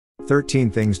13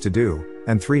 Things to Do,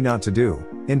 and 3 Not to Do,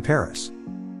 in Paris.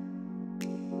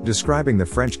 Describing the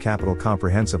French capital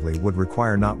comprehensively would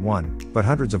require not one, but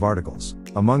hundreds of articles.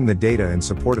 Among the data in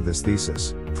support of this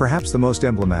thesis, perhaps the most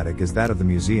emblematic is that of the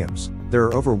museums. There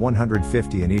are over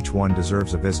 150 and each one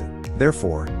deserves a visit.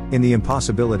 Therefore, in the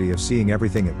impossibility of seeing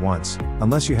everything at once,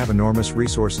 unless you have enormous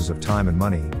resources of time and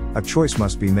money, a choice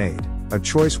must be made. A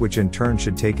choice which in turn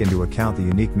should take into account the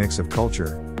unique mix of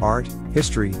culture, art,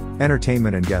 history,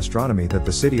 entertainment and gastronomy that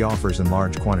the city offers in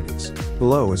large quantities.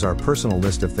 Below is our personal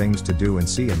list of things to do and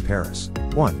see in Paris.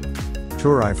 1.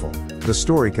 Tour Eiffel. The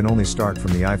story can only start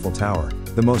from the Eiffel Tower,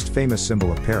 the most famous symbol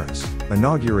of Paris,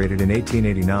 inaugurated in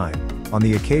 1889, on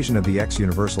the occasion of the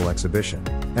Ex-Universal Exhibition,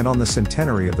 and on the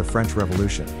centenary of the French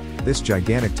Revolution. This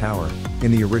gigantic tower,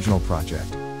 in the original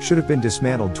project, should have been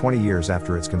dismantled 20 years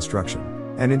after its construction.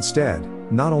 And instead,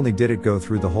 not only did it go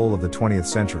through the whole of the 20th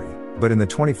century, but in the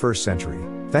 21st century,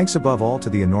 thanks above all to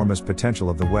the enormous potential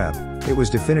of the web, it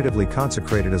was definitively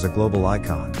consecrated as a global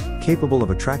icon, capable of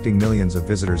attracting millions of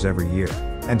visitors every year.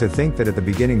 And to think that at the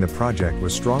beginning the project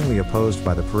was strongly opposed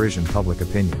by the Parisian public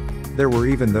opinion. There were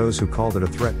even those who called it a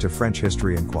threat to French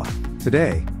history and quoi.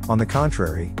 Today, on the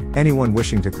contrary, anyone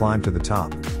wishing to climb to the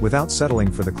top, without settling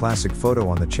for the classic photo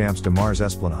on the Champs de Mars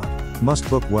Esplanade, must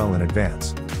book well in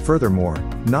advance. Furthermore,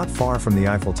 not far from the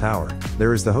Eiffel Tower,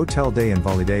 there is the Hôtel des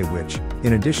Invalides which,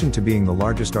 in addition to being the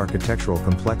largest architectural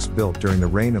complex built during the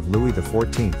reign of Louis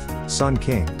XIV, Sun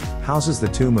King, houses the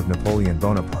tomb of Napoleon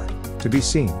Bonaparte. To be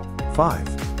seen.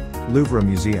 5. Louvre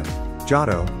Museum.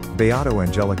 Giotto, Beato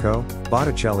Angelico,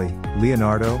 Botticelli,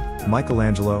 Leonardo,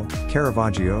 Michelangelo,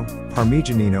 Caravaggio,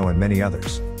 Parmigianino and many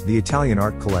others. The Italian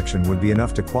art collection would be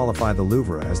enough to qualify the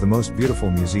Louvre as the most beautiful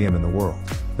museum in the world.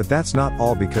 But that's not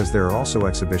all, because there are also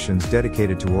exhibitions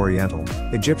dedicated to Oriental,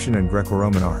 Egyptian and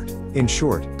Greco-Roman art. In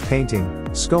short, painting,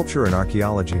 sculpture and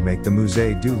archaeology make the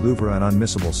Musée du Louvre an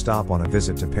unmissable stop on a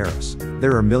visit to Paris.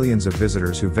 There are millions of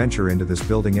visitors who venture into this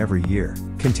building every year,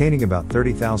 containing about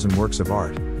 30,000 works of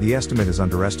art. The estimate is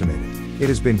underestimated. It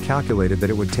has been calculated that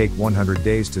it would take 100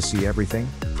 days to see everything,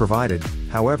 provided,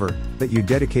 however, that you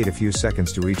dedicate a few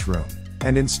seconds to each room.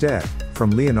 And instead,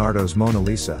 from Leonardo's Mona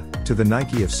Lisa, to the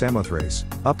Nike of Samothrace,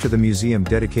 up to the museum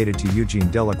dedicated to Eugene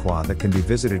Delacroix that can be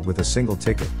visited with a single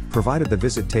ticket, provided the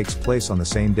visit takes place on the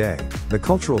same day, the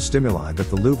cultural stimuli that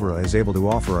the Louvre is able to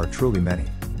offer are truly many.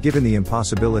 Given the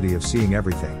impossibility of seeing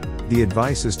everything, the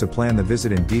advice is to plan the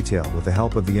visit in detail with the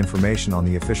help of the information on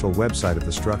the official website of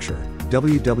the structure,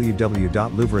 www.louvre.fr,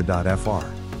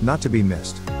 not to be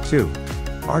missed. 2.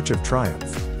 Arch of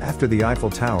Triumph. After the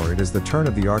Eiffel Tower, it is the turn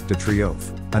of the Arc de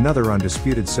Triomphe, another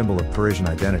undisputed symbol of Parisian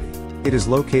identity. It is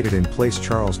located in Place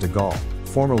Charles de Gaulle,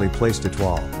 formerly Place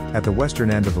d'Étoile, at the western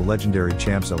end of the legendary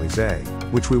Champs-Élysées,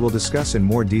 which we will discuss in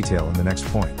more detail in the next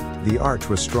point. The arch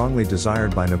was strongly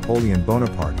desired by Napoleon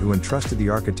Bonaparte, who entrusted the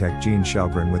architect Jean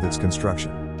Chalgrin with its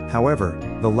construction. However,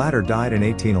 the latter died in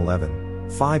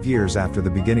 1811, 5 years after the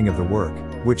beginning of the work,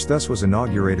 which thus was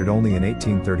inaugurated only in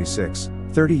 1836,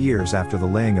 30 years after the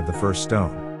laying of the first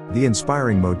stone. The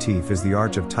inspiring motif is the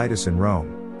Arch of Titus in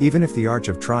Rome, even if the Arch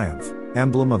of Triumph,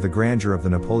 emblem of the grandeur of the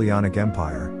Napoleonic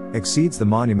Empire, exceeds the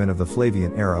monument of the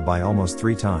Flavian era by almost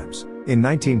 3 times. In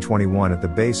 1921, at the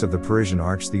base of the Parisian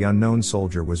Arch, the unknown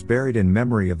soldier was buried in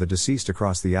memory of the deceased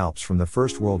across the Alps from the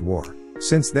First World War.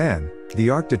 Since then, the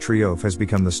Arc de Triomphe has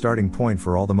become the starting point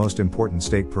for all the most important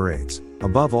state parades,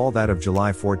 above all that of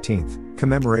July 14th,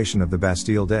 commemoration of the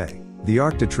Bastille Day. The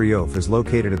Arc de Triomphe is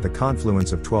located at the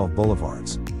confluence of 12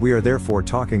 boulevards. We are therefore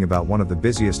talking about one of the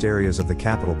busiest areas of the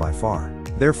capital by far.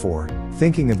 Therefore,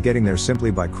 thinking of getting there simply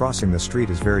by crossing the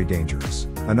street is very dangerous.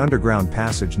 An underground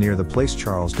passage near the Place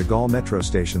Charles de Gaulle metro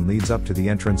station leads up to the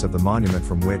entrance of the monument,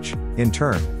 from which, in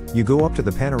turn, you go up to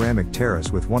the panoramic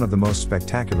terrace with one of the most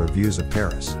spectacular views of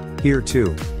Paris. Here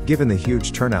too, given the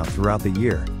huge turnout throughout the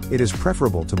year, it is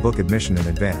preferable to book admission in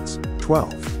advance.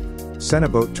 12. Seine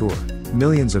Boat Tour.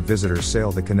 Millions of visitors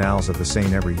sail the canals of the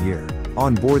Seine every year.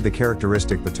 On board the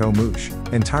characteristic bateau mouche,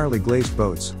 entirely glazed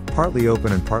boats, partly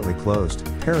open and partly closed,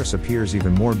 Paris appears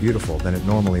even more beautiful than it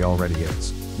normally already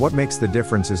is. What makes the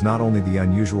difference is not only the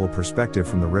unusual perspective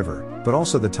from the river, but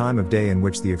also the time of day in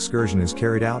which the excursion is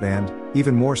carried out and,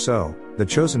 even more so, the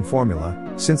chosen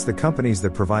formula, since the companies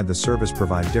that provide the service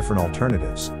provide different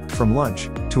alternatives, from lunch,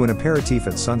 to an aperitif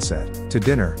at sunset, to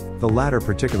dinner, the latter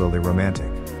particularly romantic.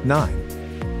 9.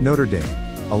 Notre Dame.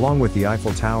 Along with the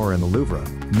Eiffel Tower and the Louvre,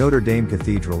 Notre Dame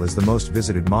Cathedral is the most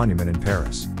visited monument in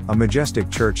Paris. a majestic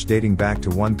church dating back to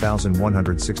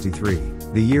 1163,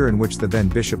 the year in which the then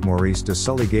Bishop Maurice de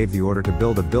Sully gave the order to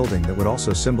build a building that would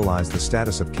also symbolize the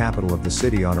status of capital of the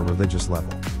city on a religious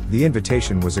level. The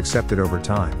invitation was accepted over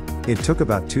time. It took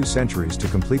about 2 centuries to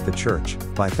complete the church,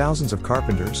 by thousands of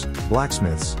carpenters,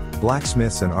 blacksmiths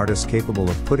and artists capable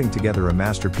of putting together a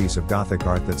masterpiece of Gothic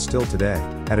art that still today,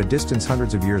 at a distance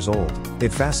hundreds of years old,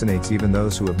 it fascinates even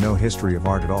those who have no history of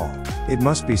art at all. It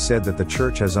must be said that the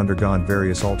church has undergone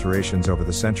various alterations over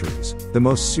the centuries, the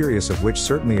most serious of which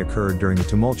certainly occurred during the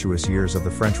tumultuous years of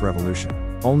the French Revolution.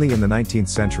 Only in the 19th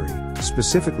century,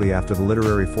 specifically after the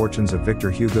literary fortunes of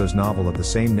Victor Hugo's novel of the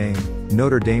same name,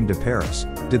 Notre Dame de Paris,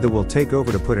 did the will take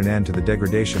over to put an end to the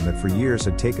degradation that for years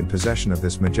had taken possession of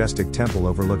this majestic temple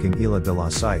overlooking Île de la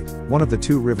Cite, one of the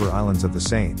 2 river islands of the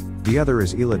Seine. The other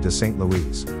is Île de Saint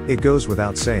Louis. It goes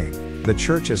without saying, the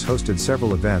church has hosted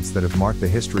several events that have marked the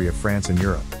history of France and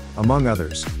Europe. Among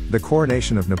others, the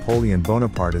coronation of Napoleon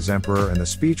Bonaparte as emperor and the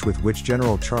speech with which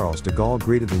General Charles de Gaulle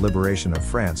greeted the liberation of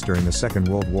France during the Second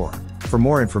World War. For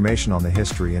more information on the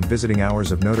history and visiting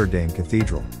hours of Notre Dame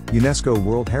Cathedral, UNESCO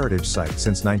World Heritage Site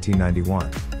since 1991.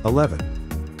 11.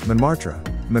 Montmartre.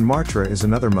 Montmartre is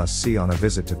another must-see on a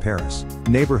visit to Paris.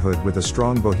 Neighborhood with a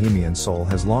strong bohemian soul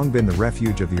has long been the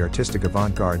refuge of the artistic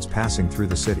avant-gardes passing through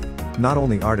the city. Not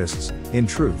only artists, in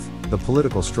truth, the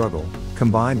political struggle,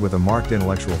 combined with a marked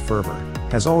intellectual fervor,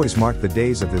 has always marked the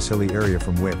days of this hilly area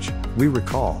from which, we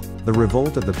recall, the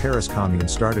revolt of the Paris Commune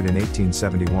started in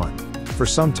 1871. For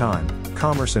some time,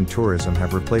 commerce and tourism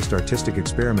have replaced artistic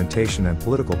experimentation and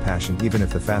political passion, even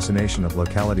if the fascination of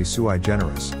locality sui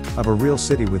generis, of a real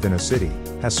city within a city,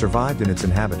 has survived in its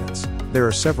inhabitants. There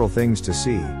are several things to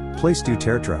see: Place du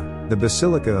Tertre, the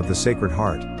Basilica of the Sacred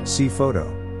Heart, see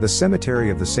photo, the cemetery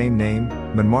of the same name,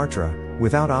 Montmartre,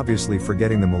 without obviously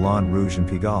forgetting the Moulin Rouge and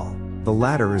Pigalle. The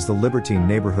latter is the libertine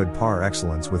neighborhood par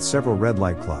excellence with several red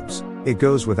light clubs. It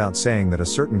goes without saying that a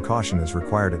certain caution is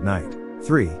required at night.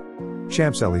 3.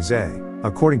 Champs-Élysées.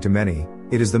 According to many,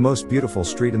 it is the most beautiful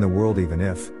street in the world, even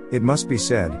if, it must be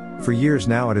said, for years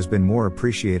now it has been more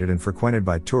appreciated and frequented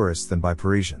by tourists than by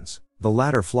Parisians. The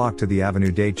latter flock to the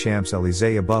Avenue des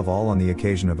Champs-Élysées above all on the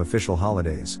occasion of official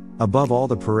holidays, above all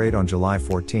the parade on July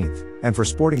 14th, and for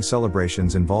sporting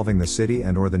celebrations involving the city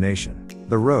and or the nation.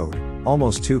 The road,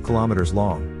 almost 2 kilometers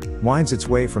long, winds its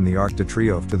way from the Arc de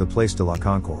Triomphe to the Place de la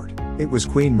Concorde. It was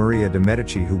Queen Maria de'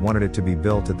 Medici who wanted it to be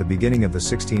built at the beginning of the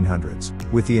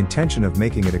 1600s, with the intention of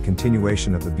making it a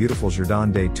continuation of the beautiful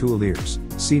Jardin des Tuileries.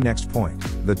 See next point.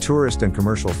 The tourist and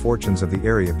commercial fortunes of the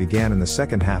area began in the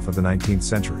second half of the 19th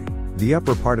century. The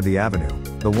upper part of the avenue,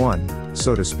 the one,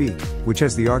 so to speak, which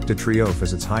has the Arc de Triomphe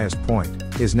as its highest point,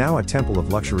 is now a temple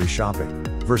of luxury shopping.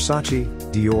 Versace,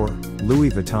 Dior, Louis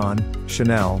Vuitton,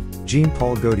 Chanel,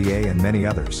 Jean-Paul Gaultier and many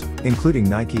others, including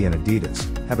Nike and Adidas,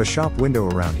 have a shop window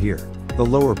around here. The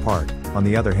lower part, on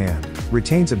the other hand,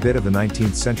 retains a bit of the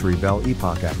 19th century Belle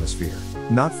Epoque atmosphere.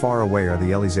 Not far away are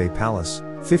the Élysée Palace,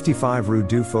 55 Rue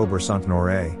du Faubourg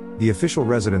Saint-Honoré, the official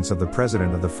residence of the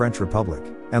President of the French Republic,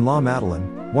 and La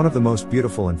Madeleine, one of the most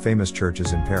beautiful and famous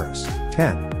churches in Paris.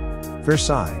 10.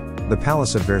 Versailles. The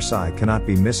Palace of Versailles cannot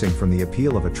be missing from the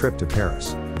appeal of a trip to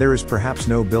Paris. There is perhaps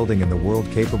no building in the world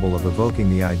capable of evoking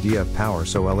the idea of power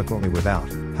so eloquently without,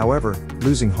 however,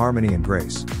 losing harmony and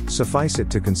grace. Suffice it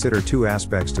to consider 2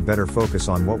 aspects to better focus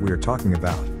on what we are talking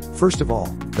about. First of all,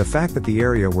 the fact that the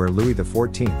area where Louis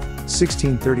XIV,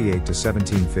 1638 to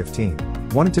 1715,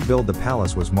 wanted to build the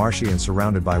palace was marshy and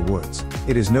surrounded by woods.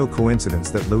 It is no coincidence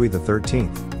that Louis XIII,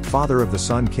 father of the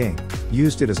Sun King,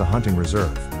 used it as a hunting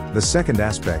reserve. The second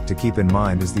aspect to keep in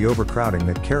mind is the overcrowding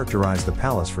that characterized the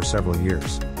palace for several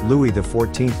years. Louis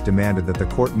XIV demanded that the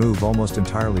court move almost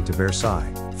entirely to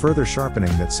Versailles, further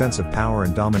sharpening that sense of power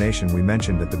and domination we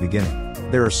mentioned at the beginning.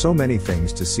 There are so many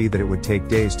things to see that it would take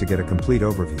days to get a complete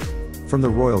overview. From the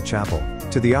Royal Chapel,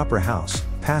 to the Opera House,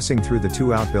 passing through the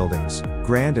 2 outbuildings,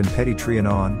 Grand and Petit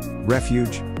Trianon,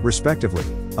 refuge, respectively,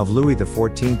 of Louis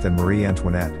XIV and Marie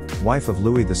Antoinette, wife of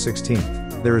Louis XVI,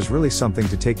 there is really something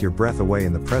to take your breath away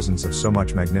in the presence of so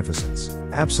much magnificence.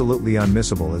 Absolutely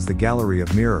unmissable is the Gallery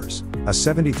of Mirrors, a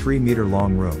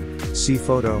 73-meter-long room, see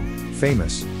photo,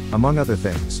 famous, among other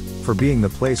things, for being the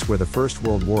place where the First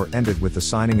World War ended with the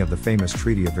signing of the famous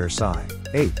Treaty of Versailles.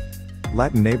 8.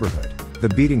 Latin neighborhood. The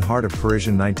beating heart of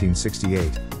Parisian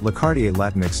 1968, Le Quartier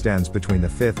Latin extends between the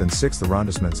 5th and 6th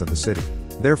arrondissements of the city.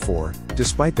 Therefore,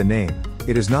 despite the name,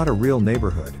 it is not a real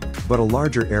neighborhood, but a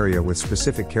larger area with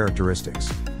specific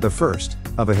characteristics. The first,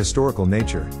 of a historical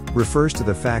nature, refers to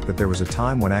the fact that there was a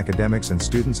time when academics and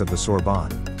students of the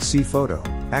Sorbonne, see photo,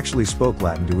 actually spoke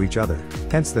Latin to each other,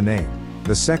 hence the name.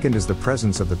 The second is the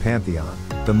presence of the Pantheon,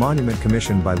 the monument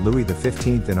commissioned by Louis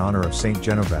XV in honor of Saint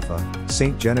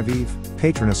Genevieve,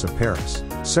 patroness of Paris.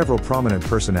 Several prominent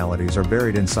personalities are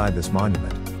buried inside this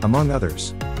monument, among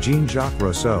others, Jean-Jacques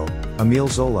Rousseau, Émile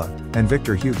Zola, and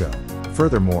Victor Hugo.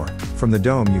 Furthermore, from the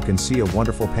dome you can see a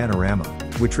wonderful panorama,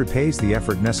 which repays the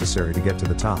effort necessary to get to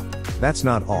the top. That's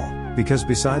not all, because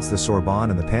besides the Sorbonne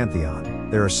and the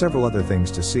Pantheon, there are several other things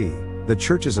to see: the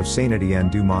churches of Saint Etienne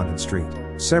du Mont and Street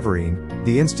Séverine,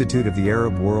 the Institute of the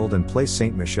Arab World and Place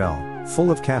Saint Michel,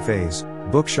 full of cafes,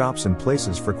 bookshops and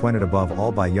places frequented above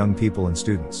all by young people and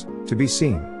students. To be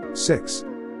seen. 6.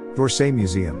 d'Orsay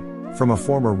Museum. From a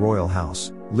former royal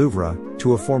house, Louvre,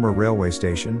 to a former railway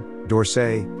station,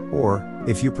 d'Orsay, or,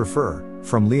 if you prefer,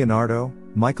 from Leonardo,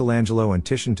 Michelangelo and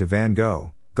Titian to Van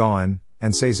Gogh, Gauguin,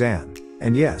 and Cézanne.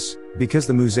 And yes, because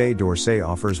the Musée d'Orsay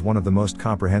offers one of the most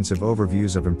comprehensive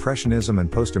overviews of Impressionism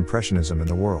and Post-Impressionism in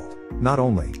the world. Not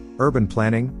only urban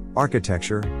planning,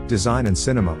 architecture, design and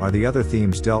cinema are the other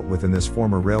themes dealt with in this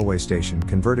former railway station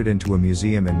converted into a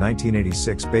museum in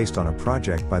 1986 based on a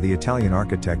project by the Italian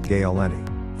architect Gael Lenny.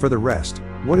 For the rest,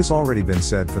 what has already been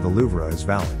said for the Louvre is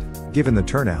valid. Given the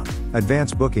turnout,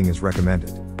 advance booking is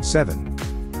recommended. 7.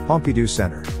 Pompidou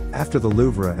Center. After the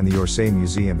Louvre and the Orsay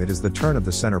Museum, it is the turn of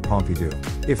the Centre Pompidou.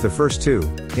 If the first two,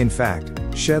 in fact,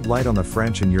 shed light on the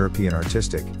French and European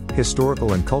artistic,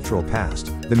 historical and cultural past,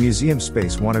 the museum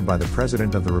space wanted by the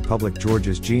President of the Republic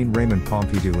Georges Jean-Raymond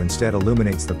Pompidou instead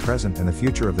illuminates the present and the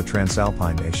future of the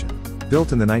Transalpine nation.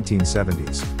 Built in the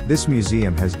 1970s, this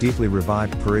museum has deeply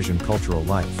revived Parisian cultural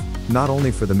life, not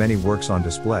only for the many works on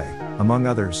display, among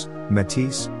others,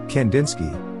 Matisse,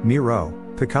 Kandinsky, Miro,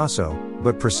 Picasso,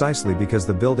 but precisely because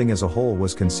the building as a whole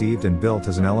was conceived and built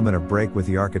as an element of break with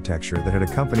the architecture that had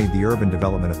accompanied the urban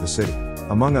development of the city.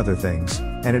 Among other things,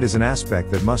 and it is an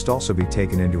aspect that must also be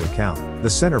taken into account, the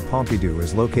Centre Pompidou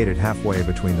is located halfway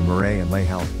between the Marais and Les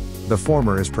Halles. The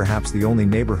former is perhaps the only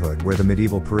neighborhood where the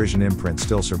medieval Parisian imprint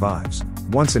still survives.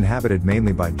 Once inhabited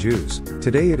mainly by Jews,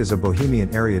 today it is a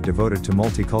bohemian area devoted to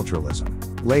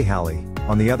multiculturalism. Les Halles,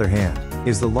 on the other hand,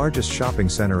 is the largest shopping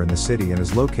center in the city and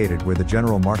is located where the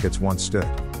general markets once stood.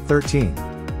 13.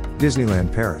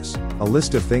 Disneyland Paris. A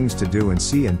list of things to do and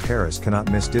see in Paris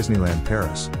cannot miss Disneyland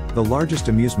Paris, the largest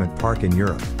amusement park in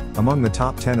Europe, among the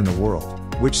top 10 in the world,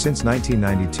 which since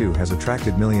 1992 has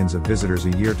attracted millions of visitors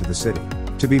a year to the city.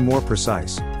 To be more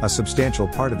precise, a substantial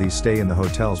part of these stay in the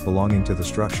hotels belonging to the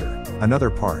structure. Another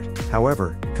part,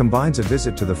 however, combines a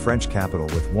visit to the French capital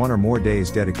with one or more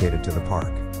days dedicated to the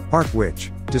park. Park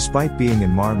which, despite being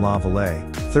in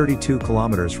Marne-la-Vallée, 32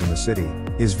 kilometers from the city,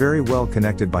 is very well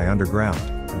connected by underground,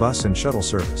 bus and shuttle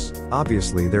service.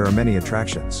 Obviously there are many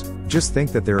attractions. Just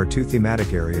think that there are two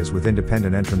thematic areas with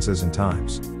independent entrances and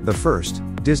times. The first,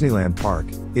 Disneyland Park,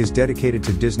 is dedicated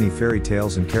to Disney fairy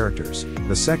tales and characters.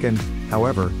 The second,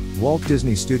 however, Walt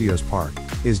Disney Studios Park,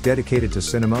 is dedicated to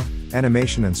cinema,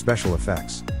 animation and special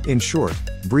effects. In short,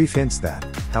 brief hints that,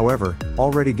 however,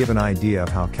 already give an idea of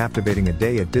how captivating a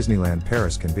day at Disneyland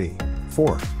Paris can be.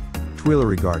 4.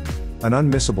 Tuileries Garden. An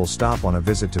unmissable stop on a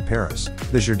visit to Paris,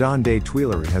 the Jardin des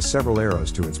Tuileries has several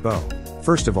arrows to its bow.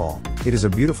 First of all, it is a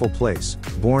beautiful place,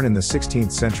 born in the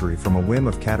 16th century from a whim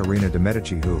of Caterina de'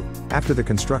 Medici who, after the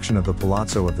construction of the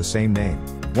palazzo of the same name,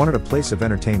 wanted a place of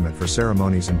entertainment for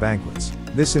ceremonies and banquets.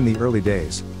 This in the early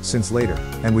days, since later,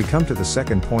 and we come to the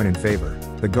second point in favor,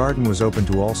 the garden was open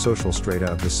to all social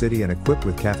strata of the city and equipped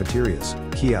with cafeterias,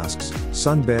 kiosks,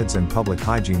 sunbeds and public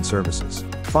hygiene services.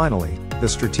 Finally, the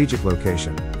strategic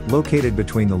location, located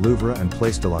between the Louvre and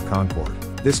Place de la Concorde.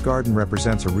 This garden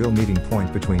represents a real meeting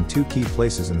point between two key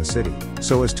places in the city,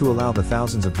 so as to allow the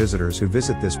thousands of visitors who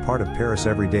visit this part of Paris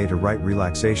every day to right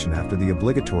relaxation after the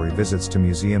obligatory visits to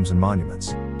museums and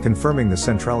monuments. Confirming the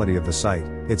centrality of the site,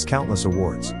 its countless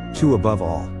awards, to above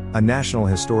all, a National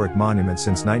Historic Monument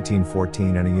since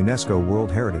 1914 and a UNESCO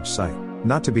World Heritage Site.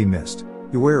 Not to be missed.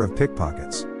 Beware of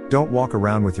pickpockets. Don't walk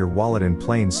around with your wallet in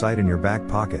plain sight in your back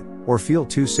pocket, or feel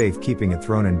too safe keeping it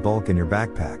thrown in bulk in your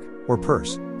backpack, or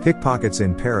purse. Pickpockets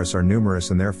in Paris are numerous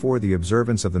and therefore the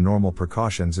observance of the normal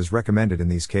precautions is recommended in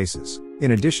these cases.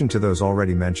 In addition to those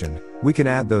already mentioned, we can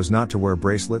add those not to wear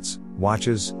bracelets,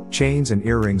 watches, chains and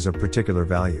earrings of particular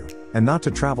value, and not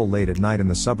to travel late at night in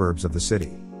the suburbs of the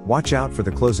city. Watch out for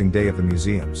the closing day of the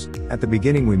museums. At the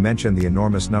beginning we mentioned the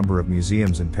enormous number of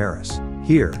museums in Paris.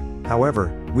 Here,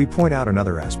 however, we point out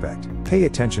another aspect. Pay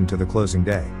attention to the closing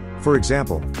day. For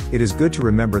example, it is good to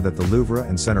remember that the Louvre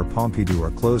and Centre Pompidou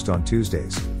are closed on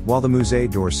Tuesdays, while the Musée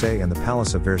d'Orsay and the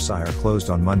Palace of Versailles are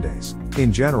closed on Mondays.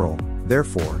 In general,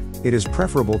 therefore, It is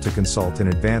preferable to consult in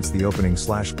advance the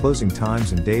opening/closing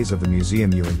times and days of the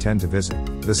museum you intend to visit.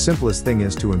 The simplest thing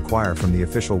is to inquire from the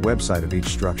official website of each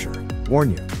structure.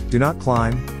 Warn you, do not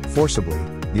climb, forcibly,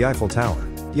 the Eiffel Tower.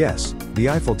 Yes, the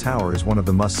Eiffel Tower is one of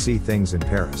the must-see things in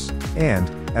Paris. And,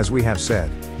 as we have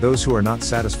said, those who are not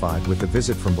satisfied with the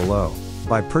visit from below,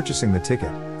 by purchasing the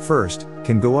ticket, first,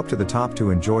 can go up to the top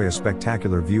to enjoy a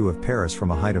spectacular view of Paris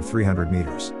from a height of 300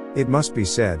 meters. It must be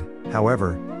said,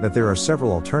 however, that there are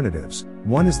several alternatives.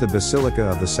 One is the Basilica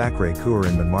of the Sacré-Cœur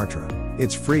in Montmartre.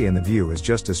 It's free and the view is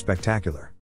just as spectacular.